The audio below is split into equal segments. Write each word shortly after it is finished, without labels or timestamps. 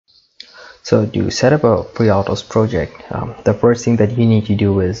So to set up a FreeRTOS project, the first thing that you need to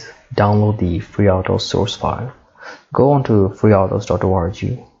do is download the FreeRTOS source file. Go on to freertos.org,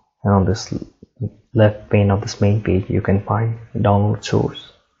 and on this left pane of this main page you can find download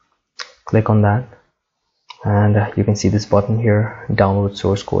source. Click on that, and you can see this button here, download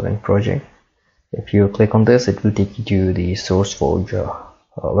source code and project. If you click on this, it will take you to the SourceForge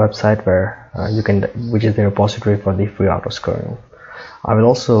website which is the repository for the FreeRTOS kernel. I will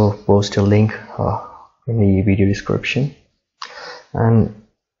also post a link in the video description, and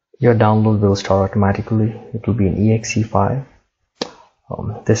your download will start automatically. It will be an exe file.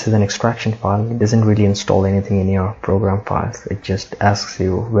 This is an extraction file. It doesn't really install anything in your program files. It just asks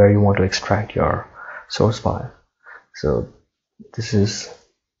you where you want to extract your source file. So this is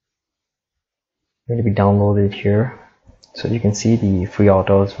going to be downloaded here. So you can see the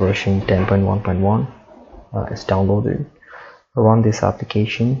FreeRTOS version 10.1.1 is downloaded. Run this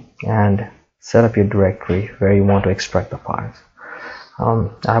application and set up your directory where you want to extract the files.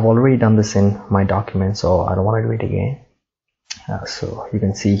 I've already done this in my document, so I don't want to do it again. So you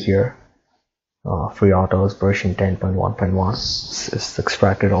can see here FreeRTOS version 10.1.1 is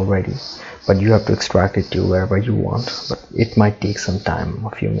extracted already, but you have to extract it to wherever you want, but it might take some time, a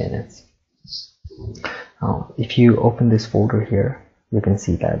few minutes. If you open this folder here, you can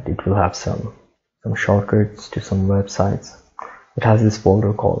see that it will have some shortcuts to some websites. It has this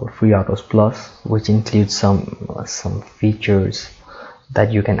folder called FreeRTOS Plus, which includes some features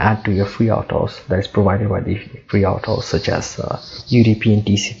that you can add to your FreeRTOS that is provided by the FreeRTOS, such as UDP and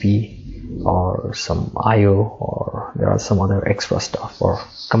TCP, or some IO, or there are some other extra stuff, or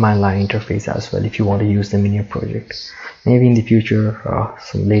command line interface as well if you want to use them in your project. Maybe in the future,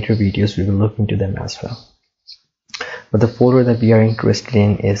 some later videos, we will look into them as well. But the folder that we are interested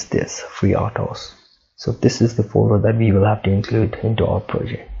in is this FreeRTOS. So this is the folder that we will have to include into our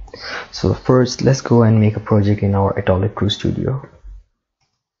project. So first, let's go and make a project in our Atmel Studio.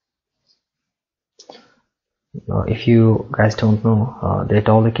 If you guys don't know, the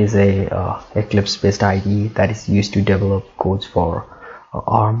Atmel is a Eclipse based IDE that is used to develop codes for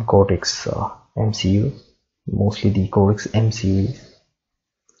ARM Cortex MCU, mostly the Cortex M series.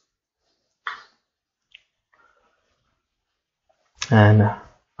 And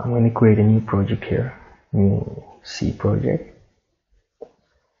I'm going to create a new project here, new C project,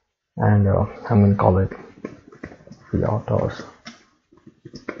 and I'm going to call it FreeRTOS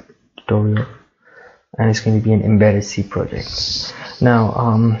tutorial, and it's going to be an embedded C project.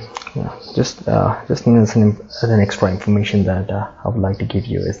 Now just as an extra information that I would like to give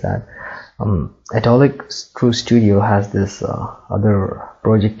you is that Atmel Studio has this other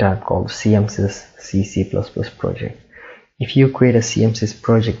project type called CMSys C++ project. If you create a CMSys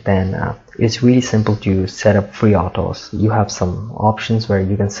project, then it's really simple to set up FreeRTOS. You have some options where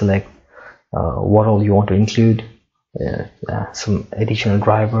you can select what all you want to include, some additional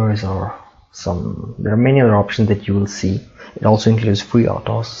drivers, or there are many other options that you will see. It also includes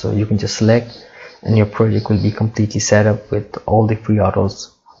FreeRTOS, so you can just select and your project will be completely set up with all the FreeRTOS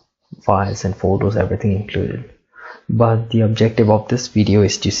files and folders, everything included. But the objective of this video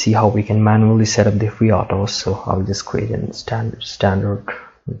is to see how we can manually set up the FreeRTOS, so I'll just create a standard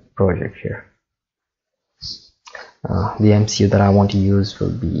project here. The MCU that I want to use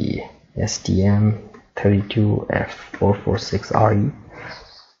will be STM32F446RE.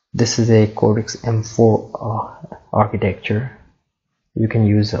 This is a Cortex M4 architecture. You can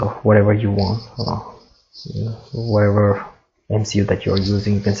use whatever you want, whatever MCU that you're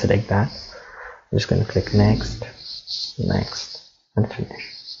using, you can select that. I'm just going to click next, and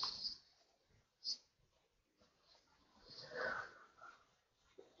finish.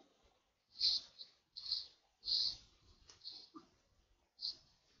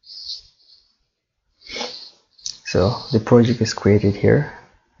 So the project is created here,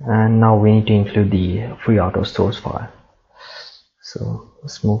 and now we need to include the FreeRTOS source file. So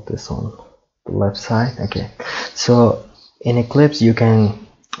let's move this on the left side. Okay, so in Eclipse you can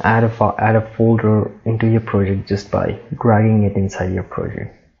add a folder into your project just by dragging it inside your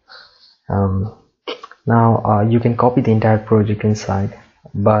project. Now you can copy the entire project inside,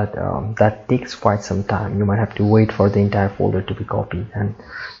 but that takes quite some time. You might have to wait for the entire folder to be copied, and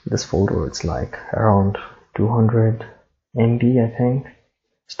this folder, it's like around 200 MB, I think.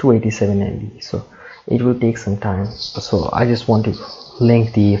 It's 287 MB, so it will take some time. So I just want to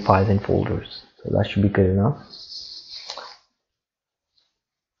link the files and folders, so that should be good enough.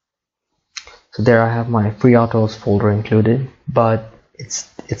 So there I have my FreeRTOS folder included, but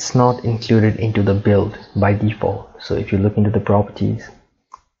it's not included into the build by default. So if you look into the properties,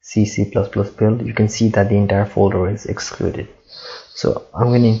 C++ build, you can see that the entire folder is excluded. So I'm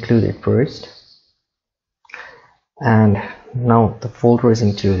going to include it first, and now the folder is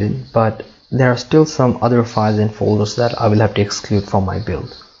included, but there are still some other files and folders that I will have to exclude from my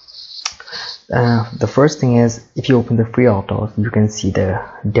build. The first thing is, if you open the FreeRTOS, you can see the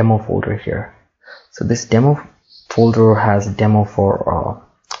demo folder here. So this demo folder has demo for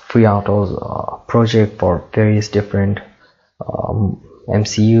FreeRTOS project for various different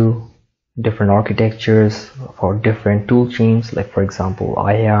MCU, different architectures, for different tool chains, like for example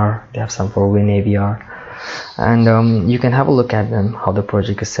IAR, they have some for WinAVR, and you can have a look at them, how the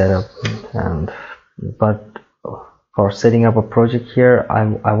project is set up. But for setting up a project here,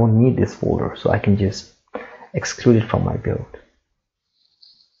 I won't need this folder, so I can just exclude it from my build.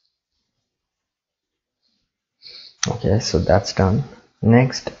 Okay, so that's done.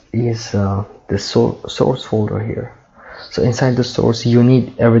 Next is the source folder here. So inside the source, you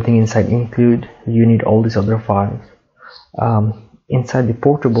need everything inside include, you need all these other files. Inside the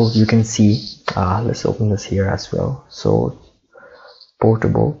portable, you can see, let's open this here as well. So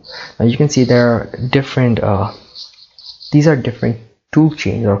portable, now you can see there are different, these are different tool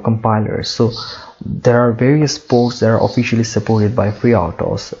chains or compilers. So there are various ports that are officially supported by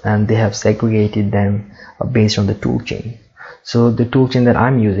FreeRTOS, and they have segregated them based on the tool chain. So the toolchain that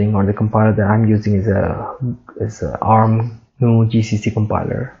I'm using, or the compiler that I'm using, is a ARM GNU GCC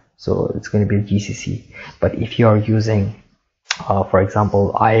compiler. So it's going to be a GCC. But if you are using, for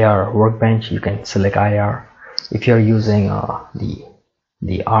example, IR Workbench, you can select IR. If you are using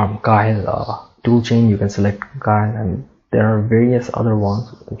the ARM Guile toolchain, you can select Guile, and there are various other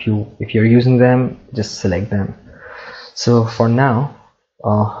ones. If you're using them, just select them. So for now,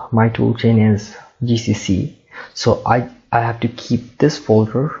 my toolchain is GCC. So I have to keep this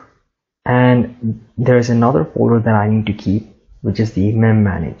folder, and there is another folder that I need to keep, which is the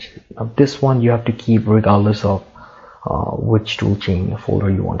memmanage. Now this one you have to keep regardless of which toolchain folder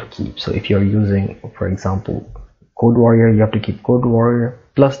you want to keep. So if you're using, for example, CodeWarrior, you have to keep CodeWarrior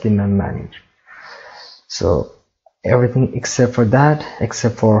plus the memmanage. So everything except for that,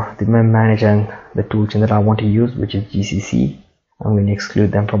 except for the memmanage and the toolchain that I want to use, which is GCC, I'm going to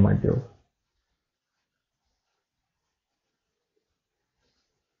exclude them from my build.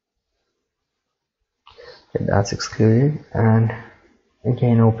 Okay, that's excluded, and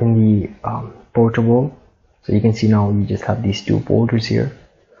again open the portable. So you can see now you just have these two folders here,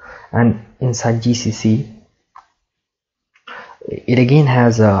 and inside GCC it again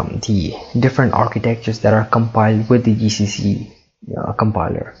has the different architectures that are compiled with the GCC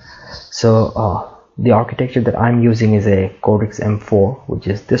compiler. So the architecture that I'm using is a Cortex M4, which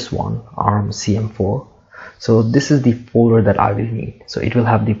is this one, ARM CM4. So this is the folder that I will need. So it will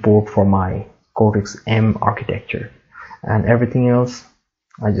have the port for my Cortex M architecture, and everything else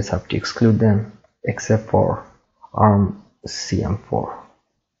I just have to exclude them except for ARM CM4.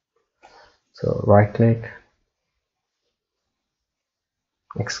 So right click,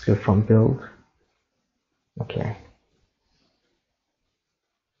 exclude from build. Okay,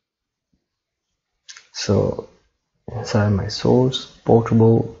 so inside my source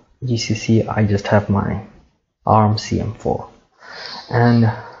portable GCC, I just have my ARM CM4,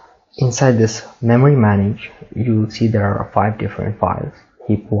 and inside this memory manage, you will see there are 5 different files: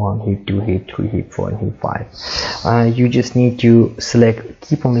 heap 1, heap 2, heap 3, heap 4, and heap 5. You just need to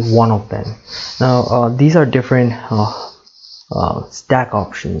keep only one of them. Now these are different stack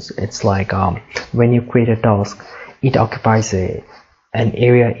options. It's like when you create a task, it occupies an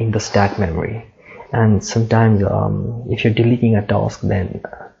area in the stack memory, and sometimes if you're deleting a task, then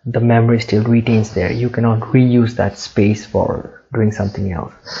the memory still retains there. You cannot reuse that space for doing something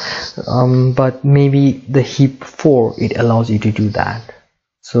else, but maybe the heap 4, it allows you to do that.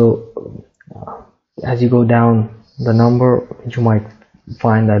 So as you go down the number, you might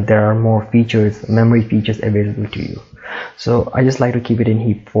find that there are more features, memory features available to you. So I just like to keep it in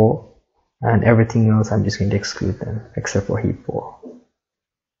heap 4, and everything else I'm just going to exclude them except for heap 4.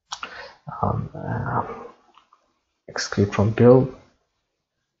 Exclude from build.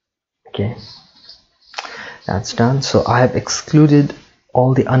 Okay, that's done. So I have excluded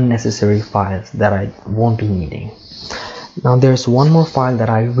all the unnecessary files that I won't be needing. Now there's one more file that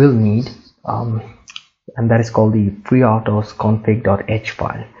I will need, and that is called the FreeRTOS config.h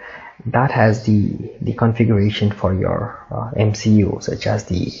file. That has the configuration for your MCU, such as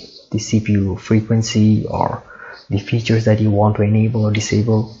the CPU frequency or the features that you want to enable or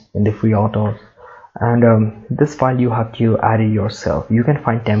disable in the FreeRTOS. And this file you have to add it yourself. You can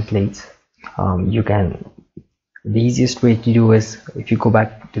find templates. The easiest way to do is, if you go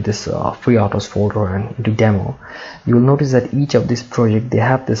back to this FreeRTOS folder and into demo, you will notice that each of this project, they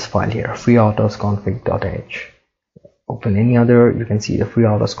have this file here, FreeRTOS config.h. open any other, you can see the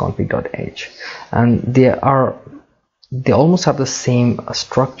FreeRTOS config.h, and they almost have the same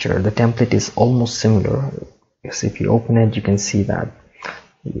structure. The template is almost similar. Yes, if you open it, you can see that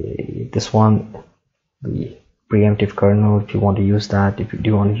this one, the preemptive kernel, if you want to use that, if you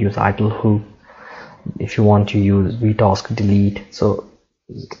do want to use idle hoop, if you want to use vtask delete, so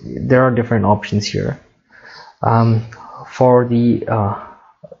there are different options here. For the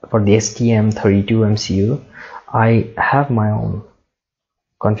STM32 MCU, I have my own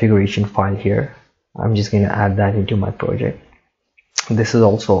configuration file here. I'm just going to add that into my project. This is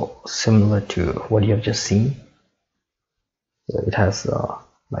also similar to what you have just seen. It has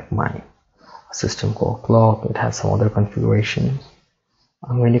like my system call clock, it has some other configuration.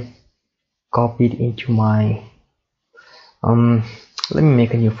 I'm going to copy it into my let me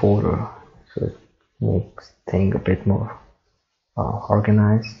make a new folder so it makes things a bit more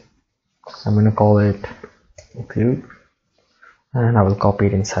organized. I'm going to call it include, and I will copy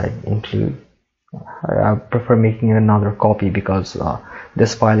it inside include. I prefer making another copy because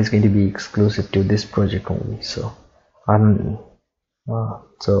this file is going to be exclusive to this project only. So I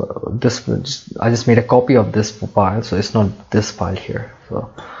just made a copy of this file, so it's not this file here,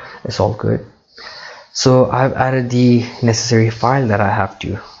 so it's all good. So I've added the necessary file that I have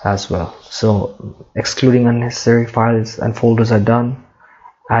to as well. So excluding unnecessary files and folders are done.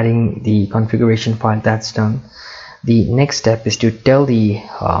 Adding the configuration file, that's done. The next step is to tell the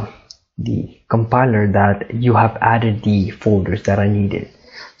compiler that you have added the folders that are needed.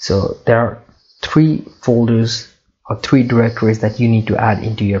 So there are 3 folders or 3 directories that you need to add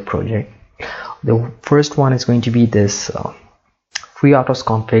into your project. The first one is going to be this FreeRTOS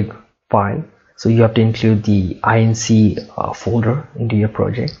config file. So you have to include the inc folder into your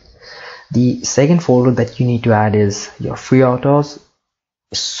project. The second folder that you need to add is your FreeRTOS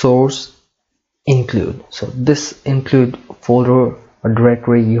source include. So this include folder or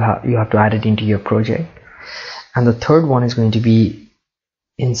directory, you have to add it into your project. And the third one is going to be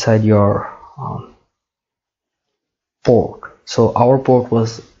inside your port. So our port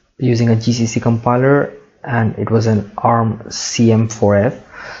was using a GCC compiler and it was an ARM CM4F.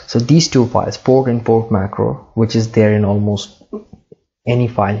 So these 2 files, port and port macro, which is there in almost any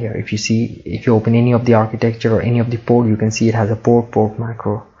file here. If you open any of the architecture or any of the port, you can see it has a port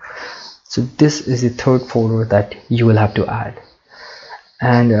macro. So this is the third folder that you will have to add.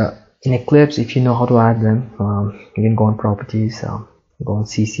 And in Eclipse, if you know how to add them, you can go on properties, go on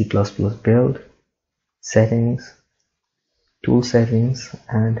C++ build, settings, tool settings,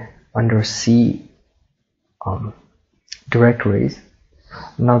 and under C directories.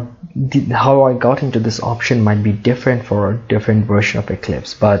 Now how I got into this option might be different for a different version of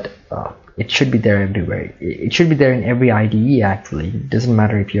Eclipse, but it should be there everywhere. It should be there in every IDE actually. It doesn't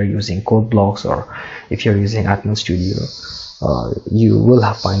matter if you're using codeblocks or if you're using Atmel Studio. You will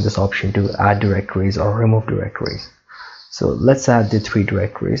find this option to add directories or remove directories. So let's add the 3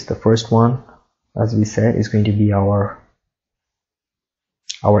 directories. The first one, as we said, is going to be our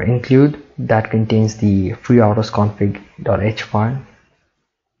include, that contains the FreeRTOS config.h file.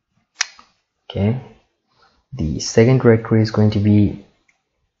 Okay. The second directory is going to be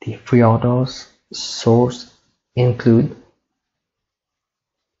the FreeRTOS source include.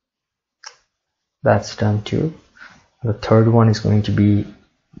 That's done too. The third one is going to be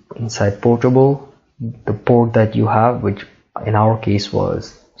inside portable, the port that you have, which in our case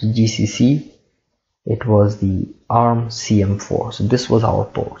was GCC. It was the ARM CM4. So this was our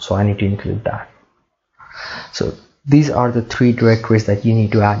port, so I need to include that. So these are the 3 directories that you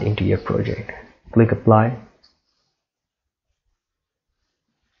need to add into your project. Click apply.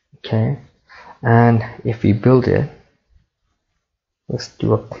 Okay, and if we build it, let's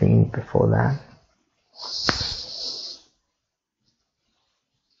do a clean before that.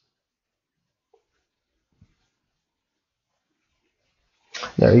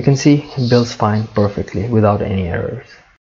 There you can see it builds fine perfectly without any errors.